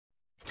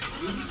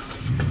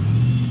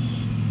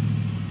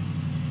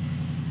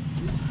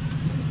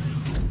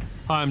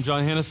Hi, I'm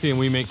John Hennessy, and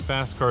we make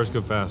fast cars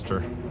go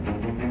faster.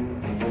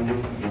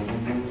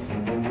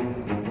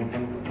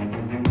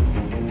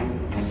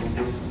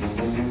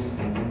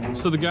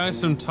 So the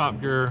guys from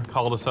TopGear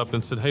called us up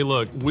and said, hey,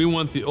 look, we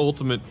want the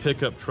ultimate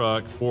pickup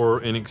truck for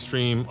an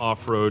extreme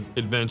off-road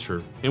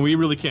adventure. And we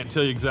really can't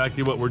tell you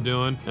exactly what we're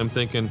doing. I'm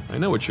thinking, I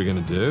know what you're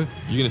gonna do.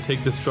 You're gonna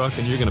take this truck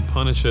and you're gonna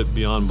punish it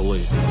beyond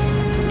belief.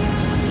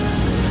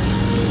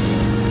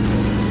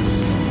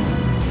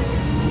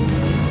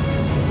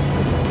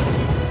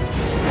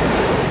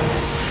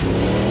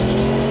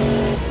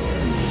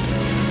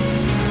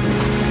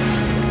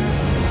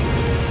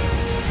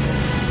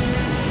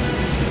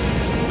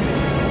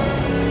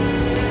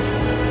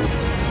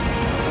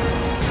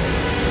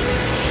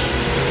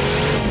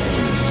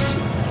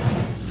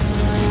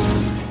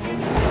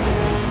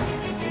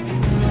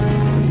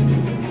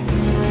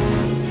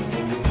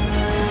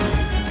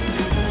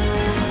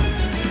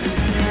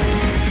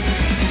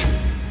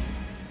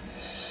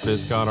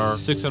 It's got our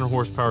 600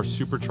 horsepower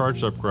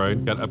supercharged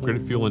upgrade, got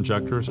upgraded fuel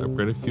injectors,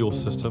 upgraded fuel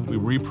system. We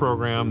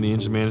reprogrammed the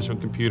engine management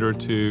computer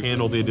to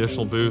handle the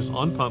additional boost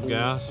on pump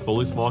gas,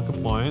 fully smog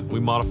compliant. We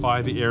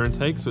modify the air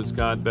intake so it's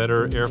got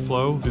better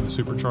airflow through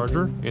the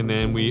supercharger. And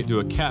then we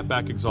do a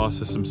catback exhaust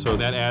system so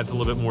that adds a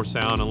little bit more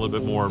sound and a little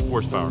bit more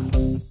horsepower.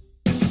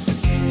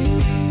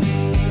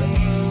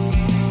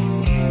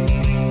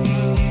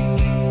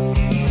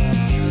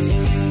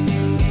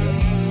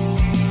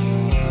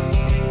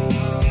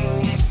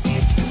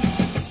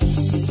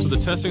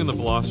 Testing on the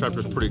VelociRaptor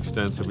is pretty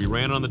extensive. We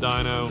ran on the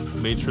dyno,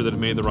 made sure that it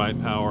made the right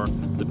power,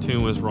 the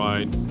tune was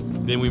right.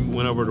 Then we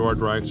went over to our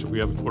drag strip. We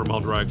have a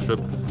quarter-mile drag strip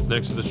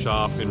next to the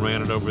shop and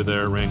ran it over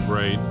there. It ran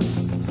great.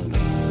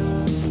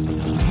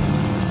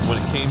 When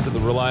it came to the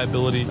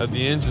reliability of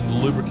the engine, the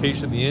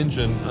lubrication of the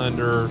engine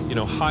under,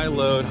 high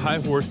load, high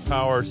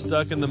horsepower,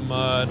 stuck in the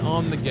mud,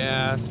 on the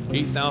gas,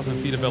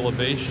 8,000 feet of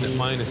elevation at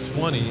minus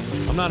 20,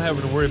 I'm not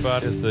having to worry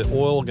about, is the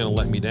oil gonna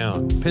let me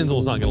down?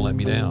 Pennzoil's not gonna let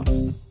me down.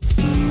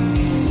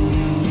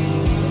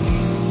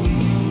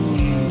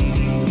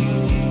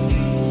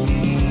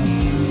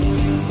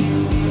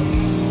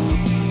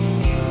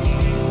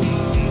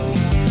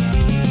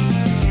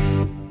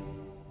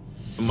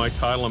 My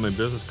title on my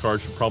business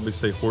card should probably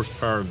say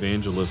horsepower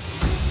evangelist.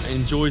 I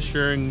enjoy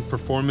sharing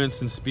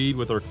performance and speed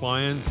with our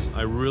clients.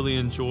 I really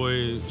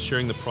enjoy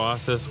sharing the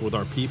process with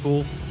our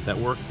people that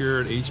work here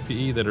at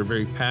HPE that are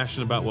very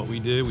passionate about what we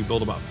do. We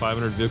build about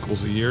 500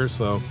 vehicles a year,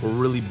 so we're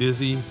really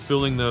busy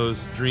filling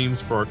those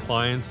dreams for our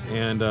clients,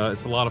 and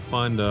it's a lot of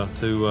fun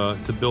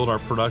to build our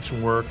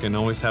production work and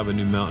always have a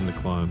new mountain to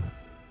climb.